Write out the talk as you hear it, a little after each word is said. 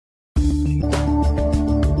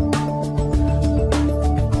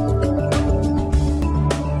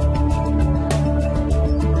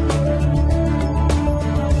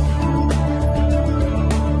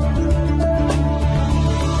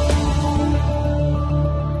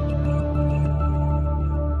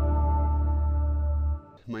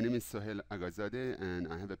is Sohail Agazadeh, and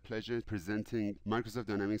I have a pleasure presenting Microsoft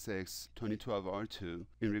Dynamics AX 2012 R2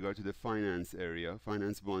 in regard to the finance area,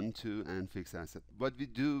 Finance 1, 2, and Fixed Asset. What we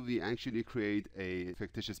do, we actually create a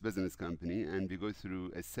fictitious business company, and we go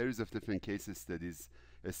through a series of different case studies,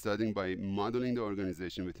 starting by modeling the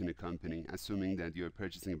organization within a company, assuming that you're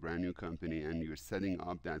purchasing a brand new company and you're setting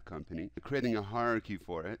up that company, creating a hierarchy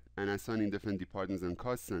for it, and assigning different departments and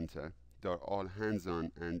cost center. They're all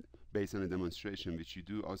hands-on and based on a demonstration, which you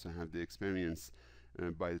do also have the experience.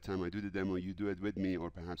 By the time I do the demo, you do it with me, or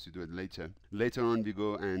perhaps you do it later. Later on, we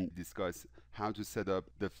go and discuss how to set up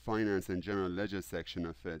the finance and general ledger section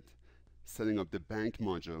of it, setting up the bank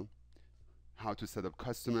module, how to set up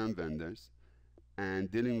customer and vendors, and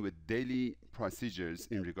dealing with daily procedures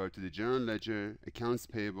in regard to the general ledger, accounts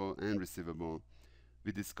payable and receivable.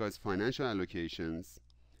 We discuss financial allocations,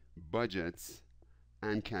 budgets,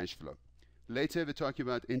 and cash flow. Later we talk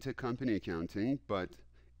about intercompany accounting, but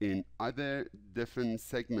in other different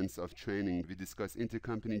segments of training, we discuss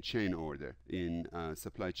intercompany chain order in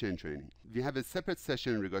supply chain training. We have a separate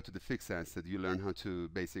session in regard to the fixed asset. You learn how to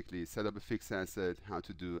basically set up a fixed asset, how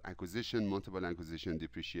to do acquisition, multiple acquisition,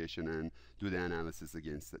 depreciation, and do the analysis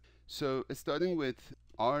against it. So starting with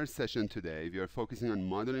our session today, we are focusing on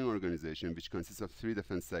modeling organization, which consists of 3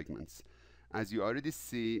 different segments. As you already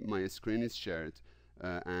see, my screen is shared.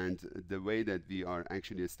 And the way that we are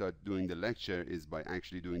actually start doing the lecture is by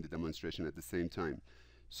actually doing the demonstration at the same time.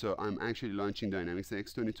 So I'm actually launching Dynamics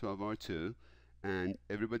AX 2012 R2, and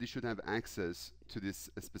everybody should have access to this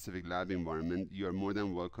specific lab environment. You are more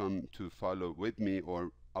than welcome to follow with me, or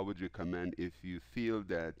I would recommend, if you feel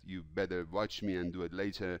that you better watch me and do it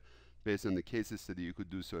later based on the case study, you could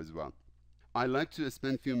do so as well. I like to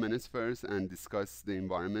spend a few minutes first and discuss the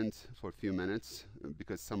environment for a few minutes,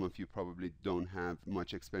 because some of you probably don't have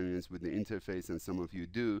much experience with the interface and some of you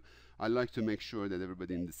do. I like to make sure that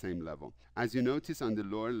everybody in the same level. As you notice on the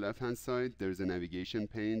lower left hand side, there's a navigation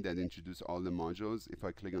pane that introduces all the modules. If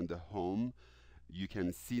I click on the home, you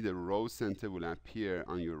can see the row center will appear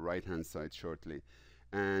on your right hand side shortly.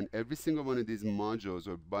 And every single one of these modules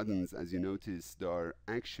or buttons, as you notice, they are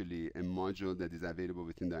actually a module that is available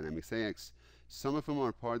within Dynamics AX. Some of them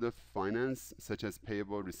are part of finance, such as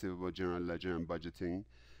payable, receivable, general ledger, and budgeting,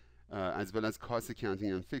 as well as cost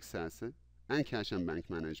accounting and fixed asset, and cash and bank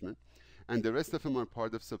management. And the rest of them are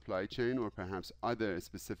part of supply chain or perhaps other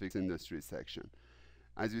specific industry section.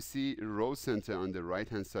 As you see, row center on the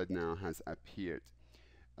right-hand side now has appeared.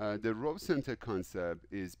 The row center concept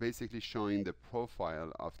is basically showing the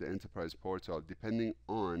profile of the enterprise portal. Depending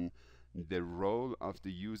on the role of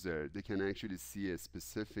the user, they can actually see a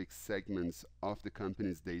specific segments of the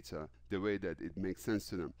company's data the way that it makes sense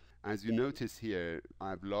to them. As you notice here,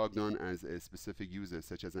 I've logged on as a specific user,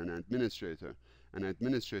 such as an administrator. An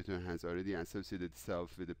administrator has already associated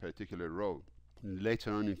itself with a particular role.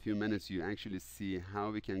 Later on in a few minutes, you actually see how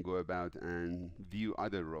we can go about and view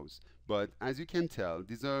other rows. But as you can tell,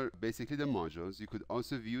 these are basically the modules. You could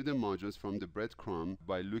also view the modules from the breadcrumb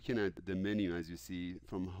by looking at the menu, as you see,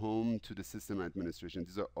 from home to the system administration.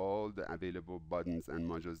 These are all the available buttons and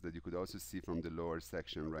modules that you could also see from the lower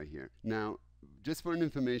section right here. Now, just for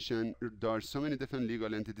information, there are so many different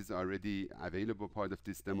legal entities already available part of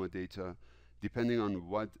this demo data. Depending on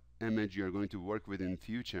what image you're going to work with in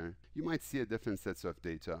future, you might see a different sets of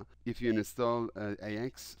data. If you install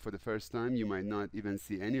AX for the first time, you might not even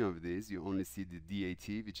see any of these. You only see the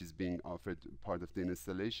DAT, which is being offered part of the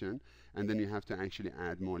installation, and then you have to actually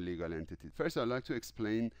add more legal entities. First, I'd like to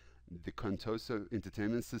explain the Contoso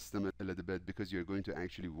entertainment system a little bit, because you're going to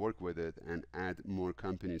actually work with it and add more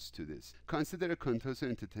companies to this. Consider a Contoso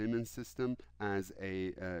entertainment system as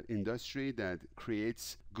a industry that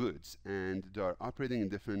creates goods, and they are operating in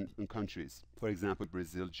different countries. For example,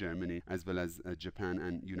 Brazil, Germany, as well as Japan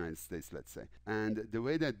and United States, let's say. And the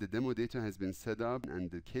way that the demo data has been set up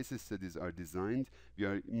and the case studies are designed, we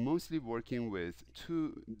are mostly working with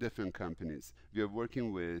 2 different companies. We are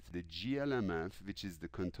working with the GLMF, which is the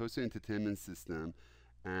Contoso entertainment system,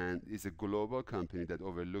 and is a global company that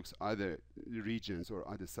overlooks other regions or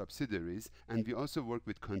other subsidiaries. And we also work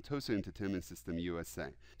with Contoso Entertainment System USA.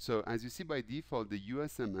 So as you see, by default, the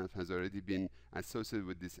USMF has already been associated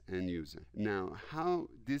with this end user. Now, how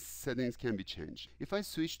these settings can be changed? If I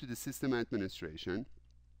switch to the system administration,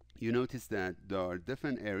 you notice that there are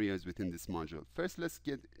different areas within this module. First, let's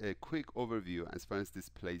get a quick overview as far as this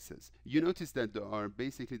places. You notice that there are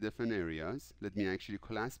basically different areas. Let me actually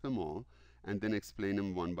clasp them all and then explain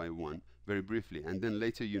them one by one very briefly. And then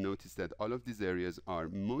later you notice that all of these areas are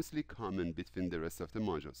mostly common between the rest of the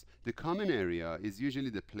modules. The common area is usually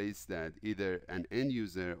the place that either an end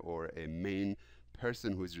user or a main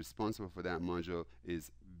person who is responsible for that module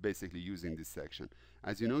is basically using this section.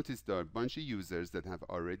 As you notice, there are a bunch of users that have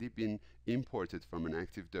already been imported from an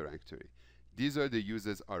Active Directory. These are the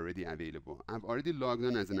users already available. I've already logged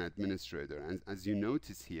on as an administrator, and as you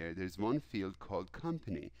notice here, there's one field called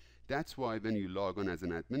company. That's why when you log on as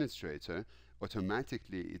an administrator,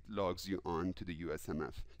 automatically it logs you on to the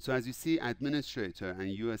USMF. So as you see, administrator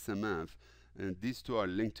and USMF, and these two are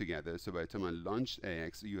linked together. So by the time I launched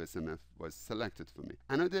AX, USMF was selected for me.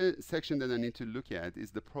 Another section that I need to look at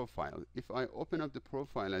is the profile. If I open up the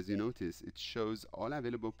profile, as you notice, it shows all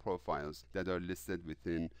available profiles that are listed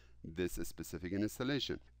within this specific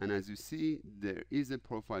installation. And as you see, there is a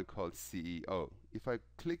profile called CEO. If I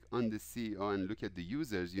click on the CEO and look at the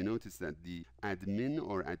users, you notice that the admin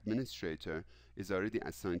or administrator is already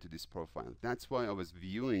assigned to this profile. That's why I was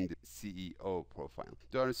viewing the CEO profile.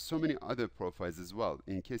 There are so many other profiles as well.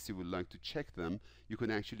 In case you would like to check them, you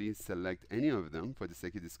could actually select any of them. For the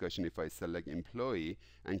sake of discussion, if I select employee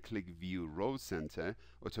and click view role center,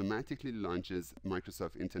 automatically launches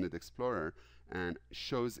Microsoft Internet Explorer and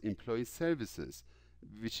shows employee services,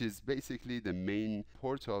 which is basically the main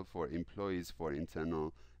portal for employees for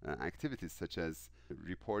internal activities, such as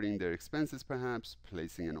reporting their expenses, perhaps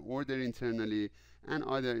placing an order internally, and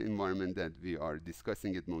other environment that we are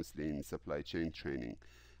discussing it mostly in supply chain training.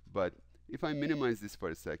 But if I minimize this for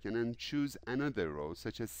a second and choose another role,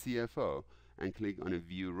 such as CFO, and click on a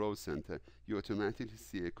view role center, you automatically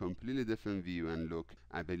see a completely different view and look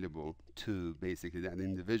available to basically that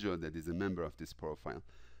individual that is a member of this profile.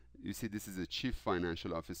 You see, this is a chief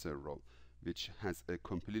financial officer role, which has a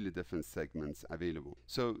completely different segments available.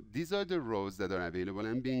 So these are the roles that are available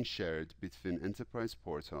and being shared between Enterprise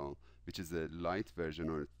Portal, which is a light version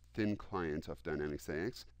or thin client of Dynamics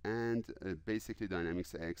AX, and basically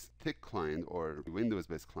Dynamics AX thick client or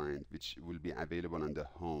Windows-based client, which will be available on the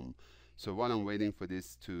home. So while I'm waiting for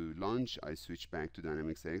this to launch, I switch back to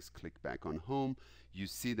Dynamics AX, click back on home. You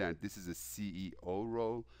see that this is a CEO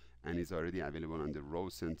role and is already available on the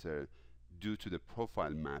role center due to the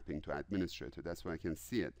profile mapping to administrator. That's why I can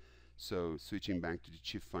see it. So switching back to the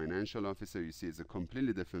chief financial officer, you see it's a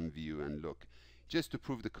completely different view and look. Just to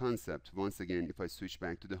prove the concept, once again, if I switch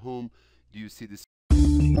back to the home, do you see this?